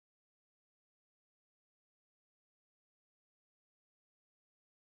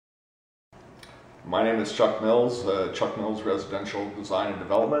My name is Chuck Mills, Chuck Mills Residential Design and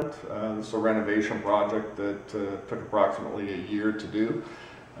Development. This is a renovation project that took approximately a year to do.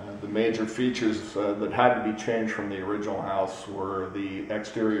 The major features that had to be changed from the original house were the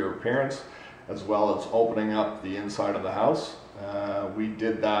exterior appearance as well as opening up the inside of the house. We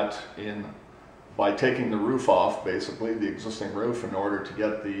did that by taking the roof off, basically, the existing roof, in order to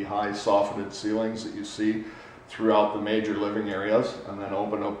get the high softened ceilings that you see throughout the major living areas, and then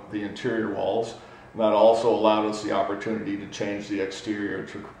open up the interior walls. And that also allowed us the opportunity to change the exterior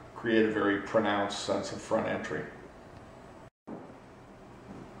to create a very pronounced sense of front entry.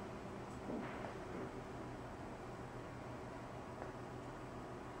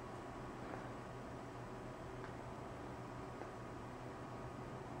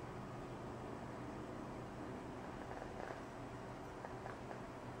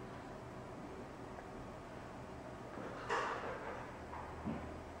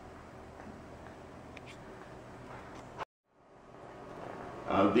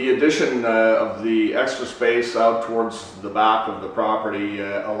 The addition of the extra space out towards the back of the property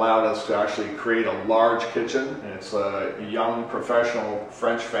allowed us to actually create a large kitchen. It's a young professional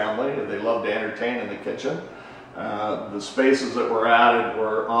French family. They love to entertain in the kitchen. The spaces that were added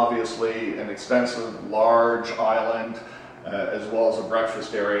were obviously an extensive large island as well as a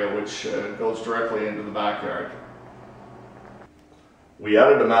breakfast area which goes directly into the backyard. We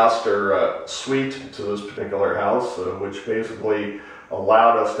added a master suite to this particular house, which basically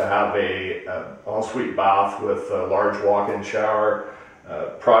allowed us to have a ensuite bath with a large walk-in shower,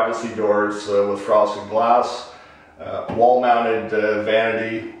 privacy doors with frosted glass, wall-mounted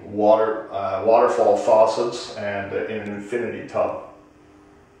vanity, waterfall faucets, and an infinity tub.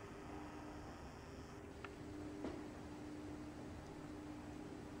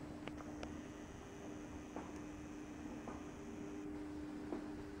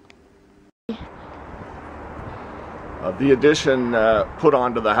 The addition put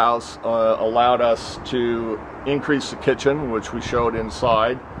onto the house allowed us to increase the kitchen, which we showed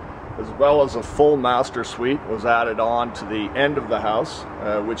inside, as well as a full master suite was added on to the end of the house,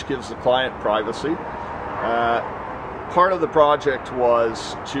 which gives the client privacy. Part of the project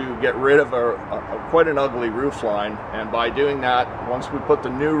was to get rid of quite an ugly roof line, and by doing that, once we put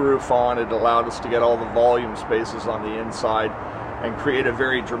the new roof on, it allowed us to get all the volume spaces on the inside and create a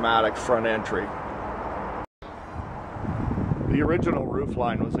very dramatic front entry. The original roof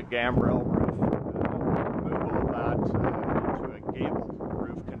line was a gambrel roof. Removal of that into a gable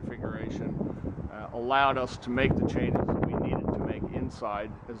roof configuration allowed us to make the changes that we needed to make inside,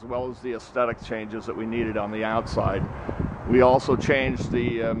 as well as the aesthetic changes that we needed on the outside. We also changed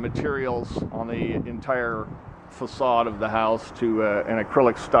the materials on the entire facade of the house to an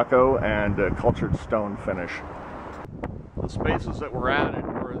acrylic stucco and a cultured stone finish. The spaces that were added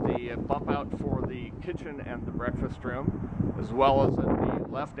were the bump out for the kitchen and the breakfast room, as well as at the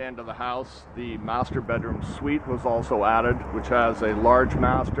left end of the house, the master bedroom suite was also added, which has a large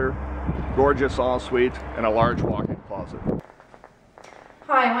master, gorgeous ensuite, and a large walk-in closet.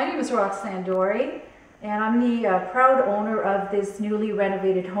 Hi, my name is Roxanne Dory, and I'm the proud owner of this newly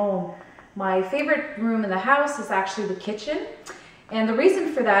renovated home. My favorite room in the house is actually the kitchen, and the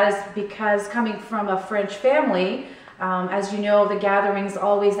reason for that is because, coming from a French family, as you know, the gatherings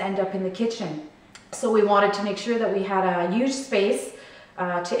always end up in the kitchen. So we wanted to make sure that we had a huge space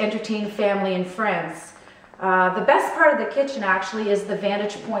to entertain family and friends. The best part of the kitchen actually is the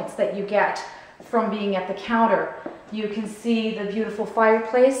vantage points that you get from being at the counter. You can see the beautiful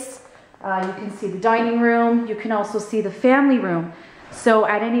fireplace, you can see the dining room, you can also see the family room. So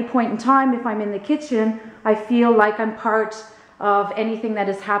at any point in time, if I'm in the kitchen, I feel like I'm part of anything that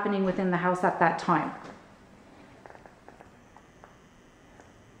is happening within the house at that time.